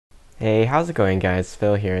Hey, how's it going guys?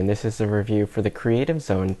 Phil here, and this is a review for the Creative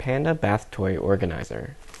Zone Panda Bath Toy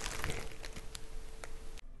Organizer.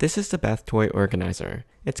 This is the bath toy organizer.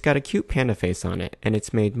 It's got a cute panda face on it, and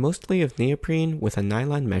it's made mostly of neoprene with a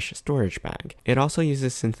nylon mesh storage bag. It also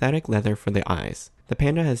uses synthetic leather for the eyes. The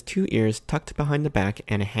panda has 2 ears tucked behind the back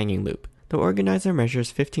and a hanging loop. The organizer measures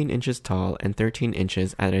 15 inches tall and 13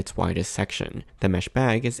 inches at its widest section. The mesh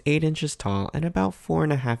bag is 8 inches tall and about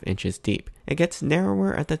 4.5 inches deep. It gets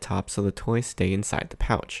narrower at the top so the toys stay inside the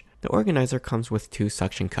pouch. The organizer comes with 2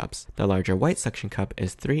 suction cups. The larger white suction cup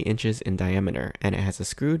is 3 inches in diameter, and it has a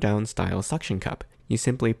screw-down style suction cup. You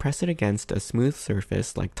simply press it against a smooth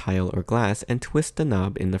surface like tile or glass and twist the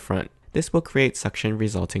knob in the front. This will create suction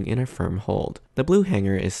resulting in a firm hold. The blue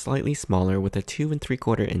hanger is slightly smaller with a 2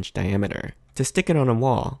 3/4 inch diameter. To stick it on a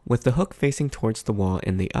wall, with the hook facing towards the wall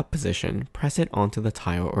in the up position, press it onto the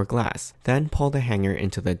tile or glass. Then pull the hanger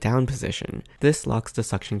into the down position. This locks the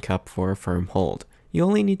suction cup for a firm hold. You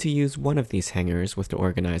only need to use one of these hangers with the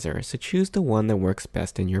organizer, so choose the one that works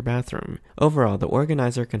best in your bathroom. Overall, the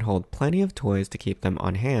organizer can hold plenty of toys to keep them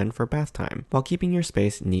on hand for bath time, while keeping your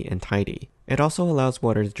space neat and tidy. It also allows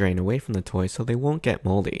water to drain away from the toys so they won't get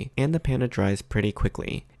moldy, and the panda dries pretty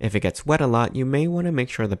quickly. If it gets wet a lot, you may want to make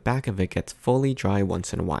sure the back of it gets fully dry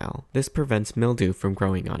once in a while. This prevents mildew from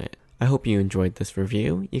growing on it. I hope you enjoyed this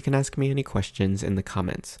review. You can ask me any questions in the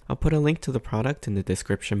comments. I'll put a link to the product in the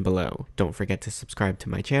description below. Don't forget to subscribe to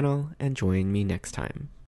my channel and join me next time.